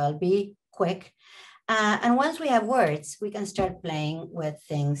speak, so I'll be quick. And once we have words, we can start playing with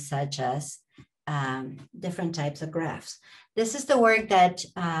things such as different types of graphs. This is the work that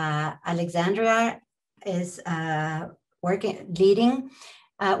Alexandria is leading.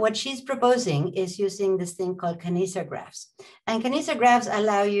 What she's proposing is using this thing called Kineser graphs. And Kineser graphs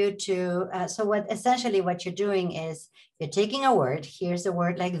allow you to, essentially what you're doing is you're taking a word, here's a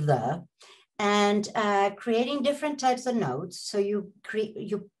word like the, and creating different types of nodes. So you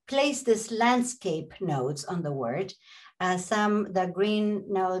place this landscape nodes on the word. The green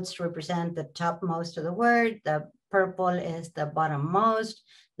nodes represent the topmost of the word, the purple is the bottommost,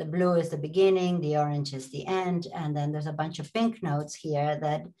 the blue is the beginning, the orange is the end, and then there's a bunch of pink nodes here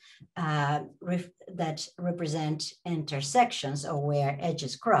that represent intersections or where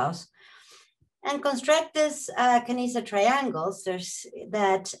edges cross. and construct this Canisa triangles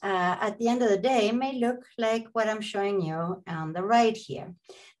that at the end of the day may look like what I'm showing you on the right here.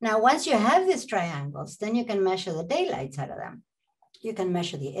 Now, once you have these triangles, then you can measure the daylights out of them. You can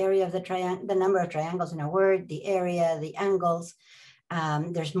measure the area of the triangle, the number of triangles in a word, the area, the angles.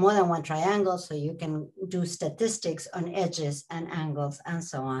 There's more than one triangle, so you can do statistics on edges and angles and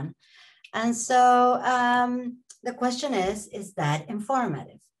so on. And so the question is that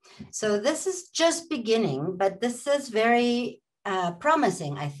informative? So this is just beginning, but this is very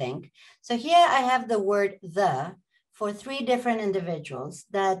promising, I think. So here I have the word the for 3 different individuals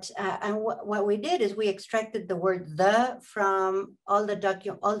that, and what we did is we extracted the word the from all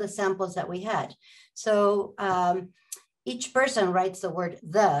the samples that we had. So each person writes the word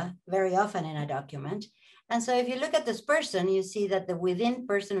the very often in a document. And so if you look at this person, you see that the within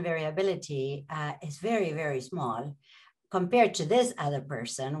person variability is very, very small compared to this other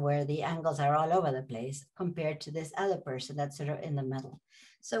person where the angles are all over the place compared to this other person that's sort of in the middle.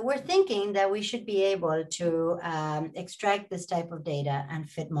 So we're thinking that we should be able to extract this type of data and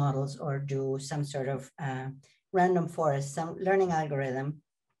fit models or do some sort of random forest, some learning algorithm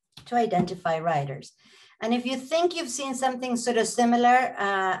to identify writers. And if you think you've seen something sort of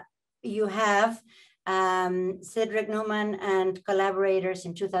similar, you have Cedric Newman and collaborators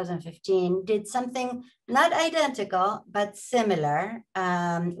in 2015 did something not identical, but similar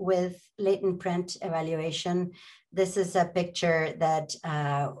with latent print evaluation. This is a picture that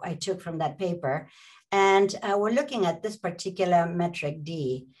I took from that paper. And we're looking at this particular metric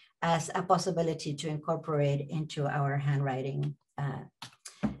D as a possibility to incorporate into our handwriting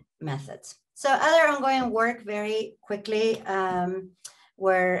methods. So other ongoing work very quickly,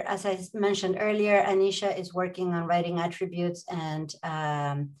 where, as I mentioned earlier, Alicia is working on writing attributes and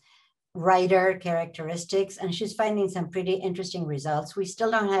writer characteristics, and she's finding some pretty interesting results. We still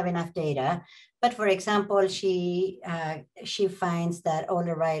don't have enough data, but for example, she finds that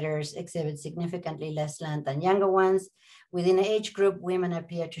older writers exhibit significantly less slant than younger ones. Within the age group, women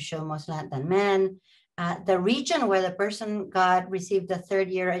appear to show more slant than men. The region where the person received a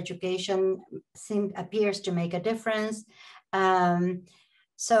third-year education appears to make a difference.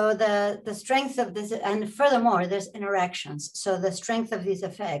 So the strength of this, and furthermore, there's interactions. So the strength of these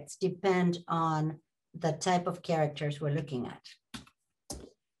effects depend on the type of characters we're looking at.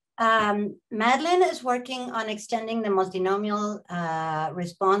 Madeline is working on extending the multinomial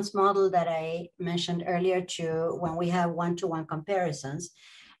response model that I mentioned earlier to when we have one-to-one comparisons.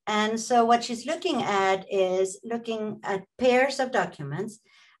 And so what she's looking at is looking at pairs of documents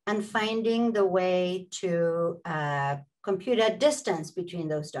and finding the way to compute a distance between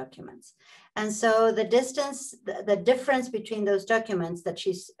those documents. And so the distance, the difference between those documents that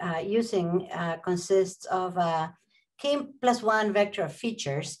she's using consists of a k+1 vector of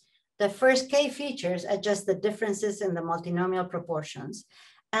features. The first k features are just the differences in the multinomial proportions.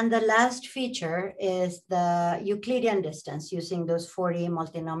 And the last feature is the Euclidean distance using those 40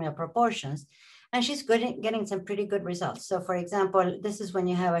 multinomial proportions. And she's getting some pretty good results. So for example, this is when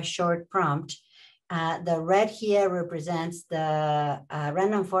you have a short prompt. The red here represents the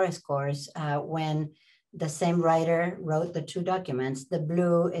random forest scores when the same writer wrote the 2 documents. The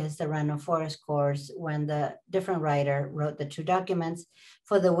blue is the random forest scores when the different writer wrote the 2 documents.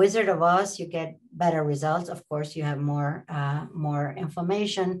 For the Wizard of Oz, you get better results. Of course, you have more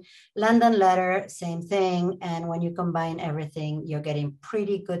information. London Letter, same thing. And when you combine everything, you're getting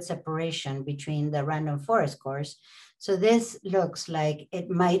pretty good separation between the random forest scores. So this looks like it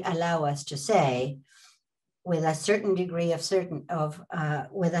might allow us to say, with a certain degree of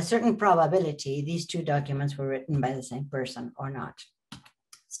with a certain probability, these 2 documents were written by the same person or not.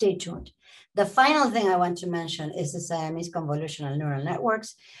 Stay tuned. The final thing I want to mention is the Siamese convolutional neural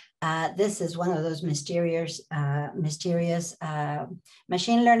networks. This is one of those mysterious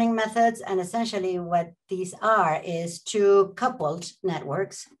machine learning methods. And essentially what these are is 2 coupled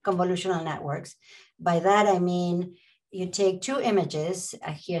networks, convolutional networks. By that, I mean, you take 2 images,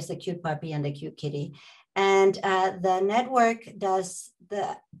 here's the cute puppy and the cute kitty, and the network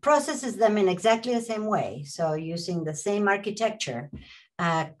processes them in exactly the same way. So using the same architecture,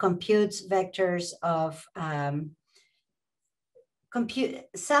 computes vectors of,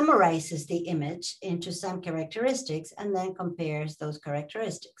 summarizes the image into some characteristics and then compares those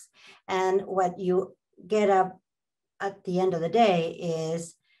characteristics. And what you get up at the end of the day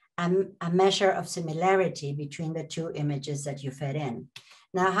is a measure of similarity between the 2 images that you fed in.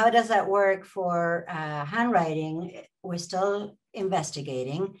 Now, how does that work for handwriting? We're still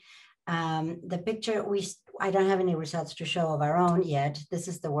investigating. The picture, I don't have any results to show of our own yet. This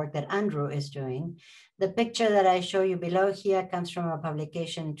is the work that Andrew is doing. The picture that I show you below here comes from a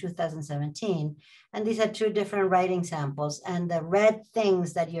publication in 2017. And these are two different writing samples. And the red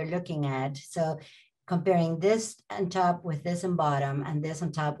things that you're looking at, so comparing this on top with this on bottom, and this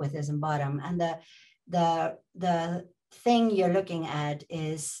on top with this on bottom. And the thing you're looking at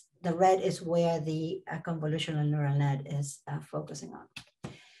is, the red is where the convolutional neural net is focusing on.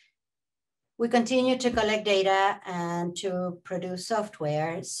 We continue to collect data and to produce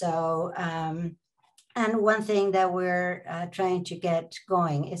software. So, and one thing that we're trying to get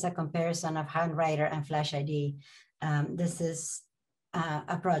going is a comparison of Handwriter and Flash ID. This is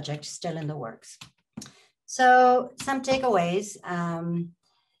a project still in the works. So some takeaways.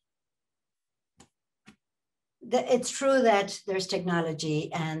 It's true that there's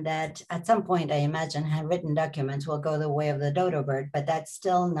technology and that at some point, I imagine handwritten documents will go the way of the dodo bird, but that's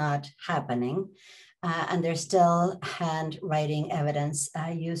still not happening. And there's still handwriting evidence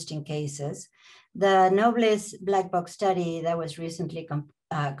used in cases. The Nobles black box study that was recently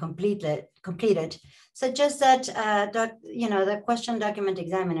completed suggests that the question document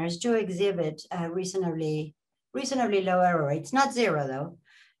examiners do exhibit reasonably low error rates, not zero though.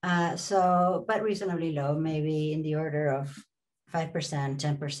 But reasonably low, maybe in the order of 5%,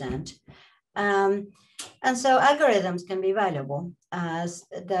 10%. And so algorithms can be valuable as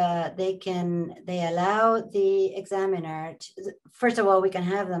they allow the examiner to, first of all, we can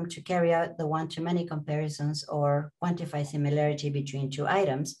have them to carry out the one-to-many comparisons or quantify similarity between two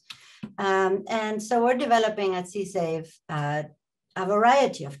items. And so we're developing at CSAFE a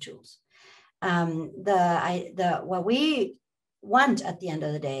variety of tools. What we want at the end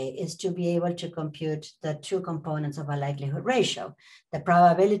of the day is to be able to compute the two components of a likelihood ratio, the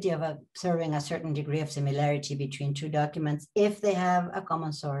probability of observing a certain degree of similarity between two documents if they have a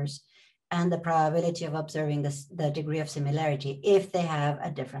common source, and the probability of observing the degree of similarity if they have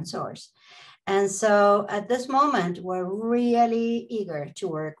a different source. And so at this moment, we're really eager to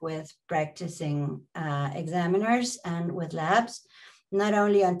work with practicing examiners and with labs, not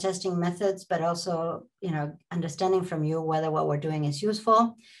only on testing methods, but also, understanding from you whether what we're doing is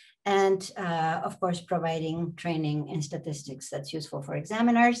useful. And of course, providing training in statistics that's useful for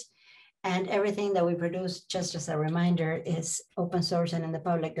examiners. And everything that we produce, just as a reminder, is open source and in the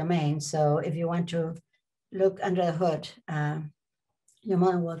public domain. So if you want to look under the hood, you're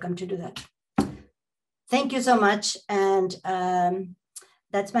more than welcome to do that. Thank you so much. And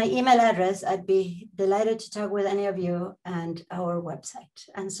that's my email address. I'd be delighted to talk with any of you and our website.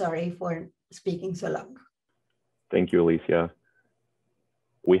 And sorry for speaking so long. Thank you, Alicia.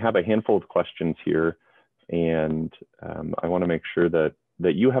 We have a handful of questions here, and I want to make sure that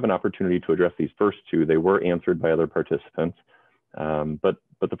you have an opportunity to address these first two. They were answered by other participants, but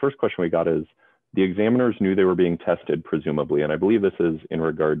the first question we got is, the examiners knew they were being tested, presumably, and I believe this is in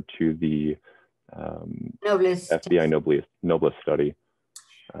regard to the FBI Nobles study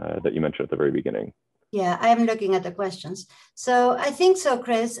that you mentioned at the very beginning. Yeah, I'm looking at the questions. So I think so,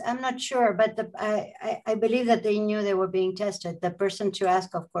 Chris. I'm not sure, but I believe that they knew they were being tested. The person to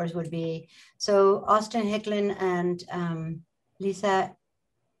ask, of course, would be, so Austin Hicklin and Lisa,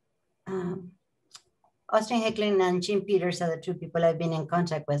 Austin Hicklin and Jim Peters are the two people I've been in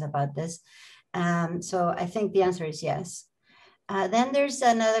contact with about this. So I think the answer is yes. Then there's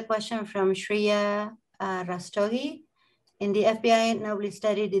another question from Shreya Rastogi. In the FBI Nobles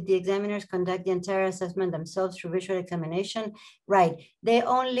study, did the examiners conduct the entire assessment themselves through visual examination? Right. They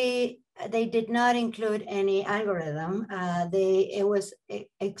did not include any algorithm. It was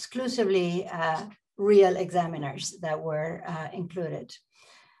exclusively real examiners that were included.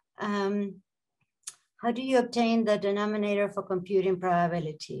 How do you obtain the denominator for computing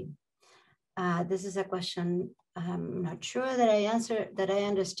probability? This is a question I'm not sure that I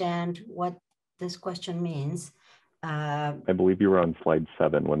understand what this question means. I believe you were on slide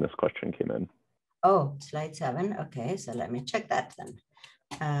 7 when this question came in. Oh, slide 7. Okay, so let me check that then.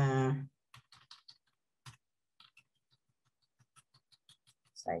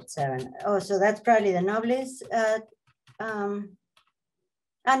 Slide 7. Oh, so that's probably the Nobles.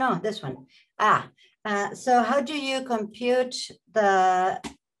 No, this one. So how do you compute the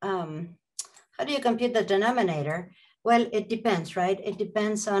denominator? Well, it depends, right? It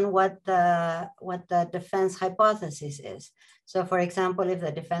depends on what the defense hypothesis is. So for example, if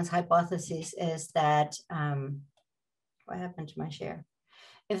the defense hypothesis is that, what happened to my share?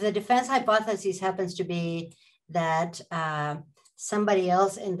 If the defense hypothesis happens to be that somebody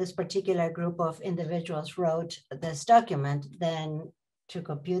else in this particular group of individuals wrote this document, then to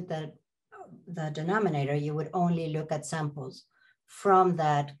compute the denominator, you would only look at samples from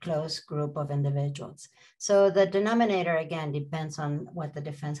that close group of individuals. So the denominator, again, depends on what the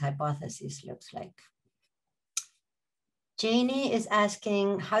defense hypothesis looks like. Janie is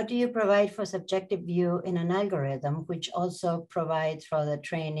asking, how do you provide for subjective view in an algorithm which also provides for the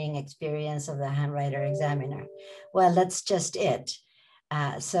training experience of the handwriter examiner? Well, that's just it.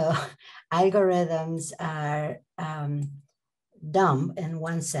 So algorithms are dumb in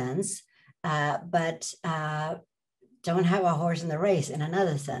one sense, but don't have a horse in the race in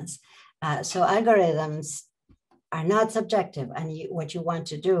another sense. So algorithms are not subjective, and what you want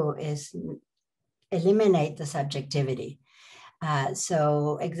to do is eliminate the subjectivity.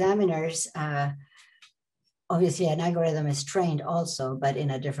 So examiners, obviously an algorithm is trained also, but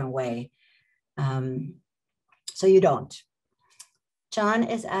in a different way. So you don't. John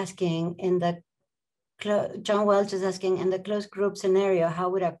is asking John Welch is asking, in the closed group scenario, how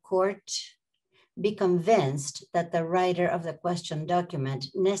would a court be convinced that the writer of the question document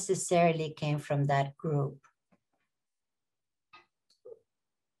necessarily came from that group?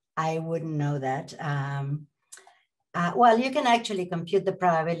 I wouldn't know that. Well, you can actually compute the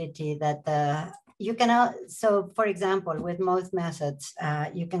probability that so for example, with most methods,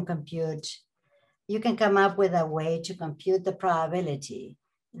 you can come up with a way to compute the probability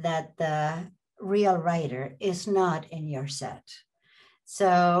that the real writer is not in your set.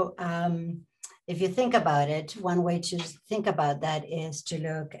 So if you think about it, one way to think about that is to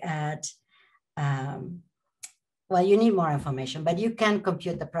look at, well, you need more information, but you can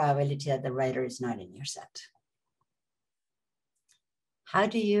compute the probability that the writer is not in your set. How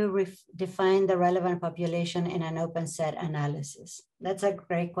do you define the relevant population in an open set analysis? That's a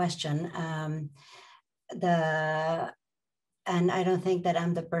great question. And I don't think that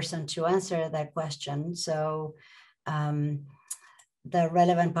I'm the person to answer that question. So the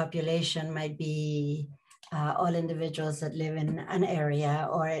relevant population might be all individuals that live in an area,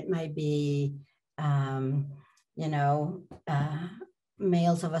 or it might be,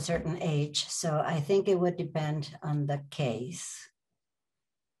 males of a certain age. So I think it would depend on the case.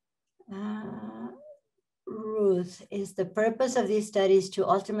 Ruth, is the purpose of these studies to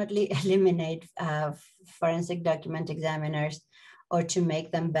ultimately eliminate forensic document examiners or to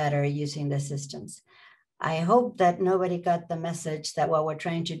make them better using the systems? I hope that nobody got the message that what we're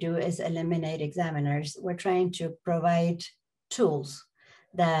trying to do is eliminate examiners. We're trying to provide tools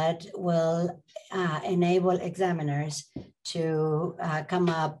that will enable examiners to come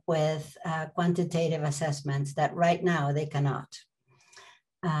up with quantitative assessments that right now they cannot.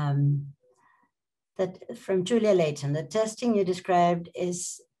 That from Julia Layton, the testing you described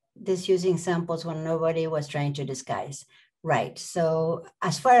is this using samples when nobody was trying to disguise. Right, so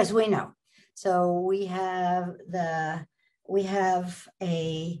as far as we know, so we have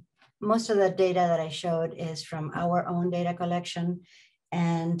most of the data that I showed is from our own data collection.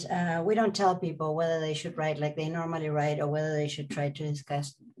 And we don't tell people whether they should write like they normally write or whether they should try to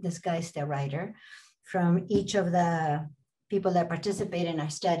disguise their writer. From each of the people that participate in our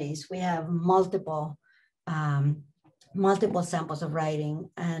studies, we have multiple samples of writing.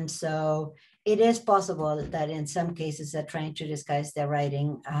 And so it is possible that in some cases they're trying to disguise their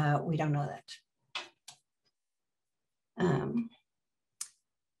writing. We don't know that.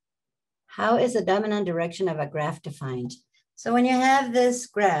 How is the dominant direction of a graph defined? So when you have these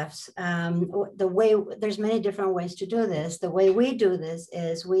graphs, there's many different ways to do this. The way we do this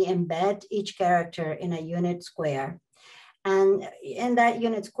is we embed each character in a unit square. And in that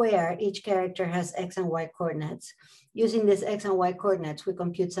unit square, each character has X and Y coordinates. Using these X and Y coordinates, we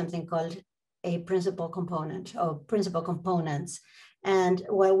compute something called a principal component or principal components. And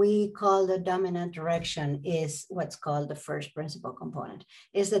what we call the dominant direction is what's called the first principal component,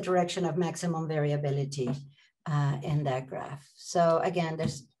 is the direction of maximum variability in that graph. So again,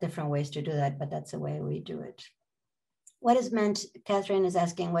 there's different ways to do that, but that's the way we do it. What is meant, Catherine is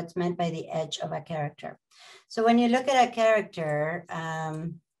asking what's meant by the edge of a character. So when you look at a character,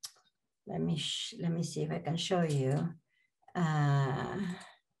 let me see if I can show you. I'll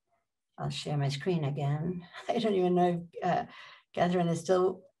share my screen again. I don't even know if Catherine is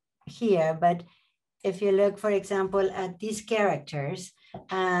still here, but if you look, for example, at these characters,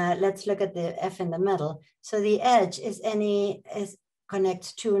 let's look at the F in the middle. So the edge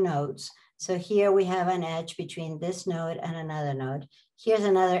connects two nodes. So here we have an edge between this node and another node. Here's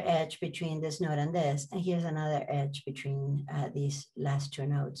another edge between this node and this, and here's another edge between these last two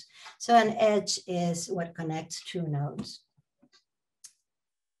nodes. So an edge is what connects two nodes.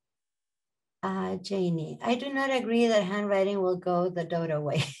 Janie, I do not agree that handwriting will go the dodo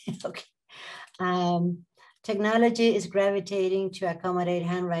way. Okay. Technology is gravitating to accommodate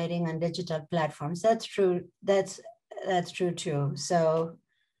handwriting on digital platforms. That's true. That's that's true too. So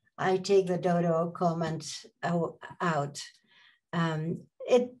I take the dodo comment out.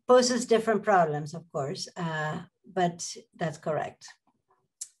 It poses different problems, of course, but that's correct.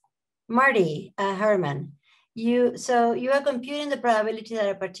 Marty Herman, you are computing the probability that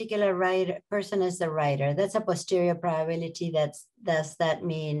a particular person is the writer. That's a posterior probability. Does that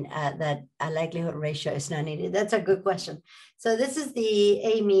mean that a likelihood ratio is not needed? That's a good question. So this is the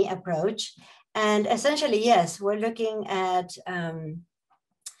Amy approach. And essentially, yes, we're looking at,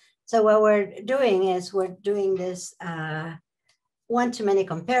 so what we're doing is we're doing this one-to-many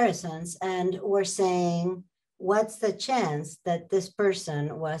comparisons, and we're saying, what's the chance that this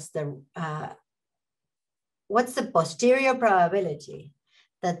person was what's the posterior probability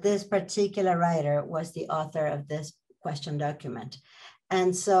that this particular writer was the author of this question document?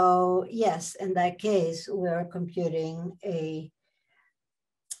 And so, yes, in that case, we're computing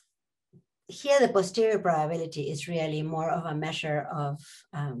here the posterior probability is really more of a measure of,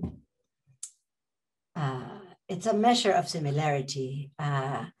 it's a measure of similarity.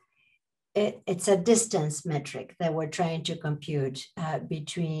 It's a distance metric that we're trying to compute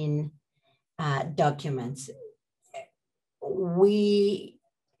between documents. We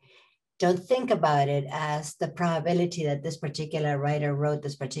don't think about it as the probability that this particular writer wrote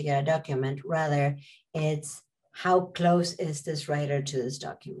this particular document. Rather, it's how close is this writer to this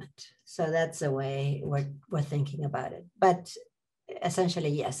document. So that's the way we're thinking about it. But essentially,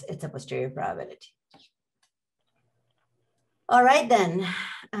 yes, it's a posterior probability. All right, then.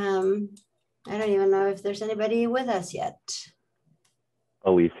 I don't even know if there's anybody with us yet.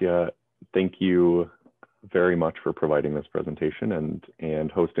 Alicia, thank you very much for providing this presentation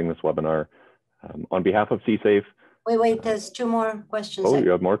and hosting this webinar. On behalf of CSAFE. Wait, there's two more questions. Oh,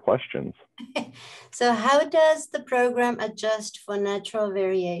 you have more questions. So how does the program adjust for natural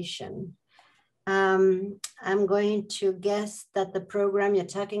variation? I'm going to guess that the program you're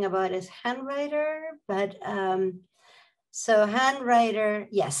talking about is Handwriter, but so Handwriter,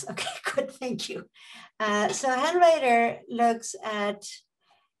 yes, okay, good, thank you. So Handwriter looks at,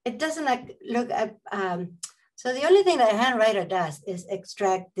 it doesn't look at, so the only thing that Handwriter does is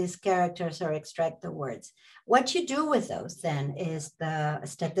extract these characters or extract the words. What you do with those then is the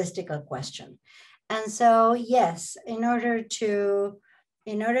statistical question. And so yes, in order to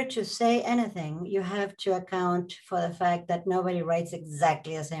say anything, you have to account for the fact that nobody writes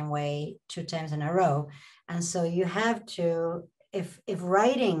exactly the same way 2 times in a row. And so you have to, if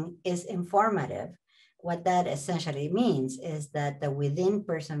writing is informative, what that essentially means is that the within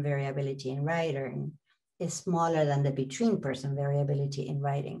person variability in writing is smaller than the between person variability in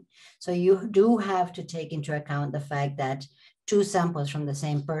writing. So you do have to take into account the fact that 2 samples from the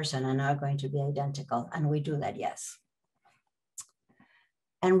same person are not going to be identical. And we do that, yes.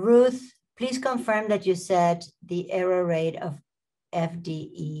 And Ruth, please confirm that you said the error rate of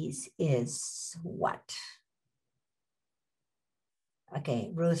FDEs is what?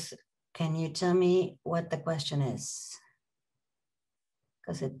 Okay, Ruth, can you tell me what the question is?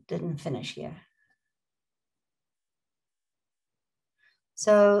 Because it didn't finish here.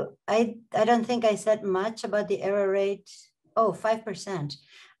 So I don't think I said much about the error rate. Oh, 5%.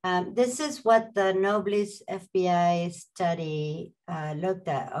 This is what the Noblis FBI study looked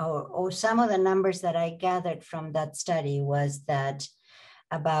at, or some of the numbers that I gathered from that study was that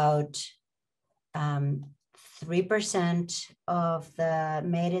about 3% of the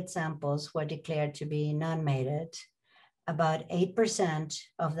mated samples were declared to be non-mated. About 8%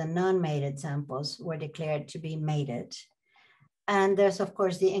 of the non-mated samples were declared to be mated. And there's, of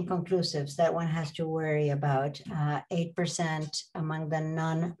course, the inconclusives that one has to worry about. 8% among the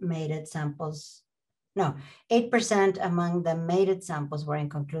non-mated samples. No, 8% among the mated samples were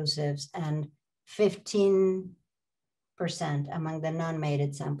inconclusives, and 15% among the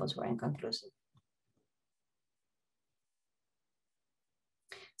non-mated samples were inconclusive.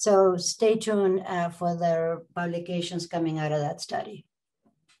 So stay tuned for the publications coming out of that study.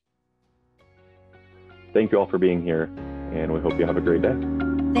 Thank you all for being here, and we hope you have a great day.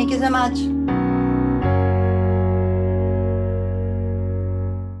 Thank you so much.